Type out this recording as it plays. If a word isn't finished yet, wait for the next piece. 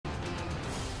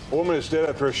A woman is dead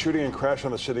after a shooting and crash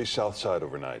on the city's south side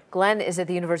overnight. Glenn is at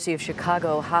the University of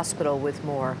Chicago Hospital with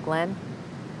more. Glenn?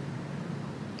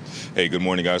 Hey, good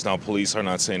morning, guys. Now, police are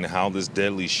not saying how this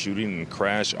deadly shooting and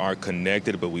crash are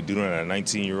connected, but we do know that a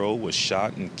 19-year-old was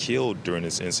shot and killed during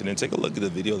this incident. Take a look at the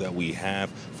video that we have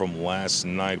from last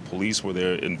night. Police were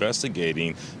there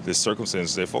investigating this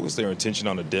circumstance. They focused their attention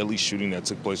on a deadly shooting that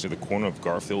took place near the corner of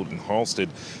Garfield and Halsted.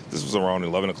 This was around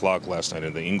 11 o'clock last night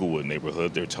in the Englewood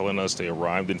neighborhood. They're telling us they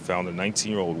arrived and found a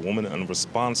 19-year-old woman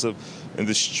unresponsive in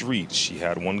the street. She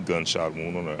had one gunshot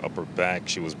wound on her upper back.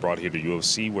 She was brought here to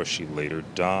UFC, where she later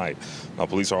died. Now,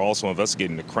 police are also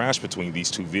investigating the crash between these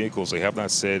two vehicles. They have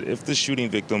not said if the shooting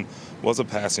victim was a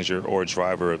passenger or a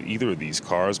driver of either of these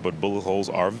cars, but bullet holes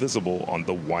are visible on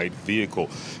the white vehicle.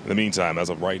 In the meantime,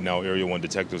 as of right now, Area 1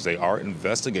 detectives, they are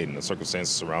investigating the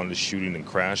circumstances surrounding the shooting and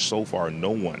crash. So far, no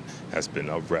one has been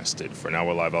arrested. For now,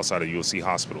 we're live outside of UFC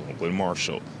Hospital. I'm Glenn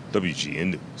Marshall,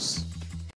 WGN News.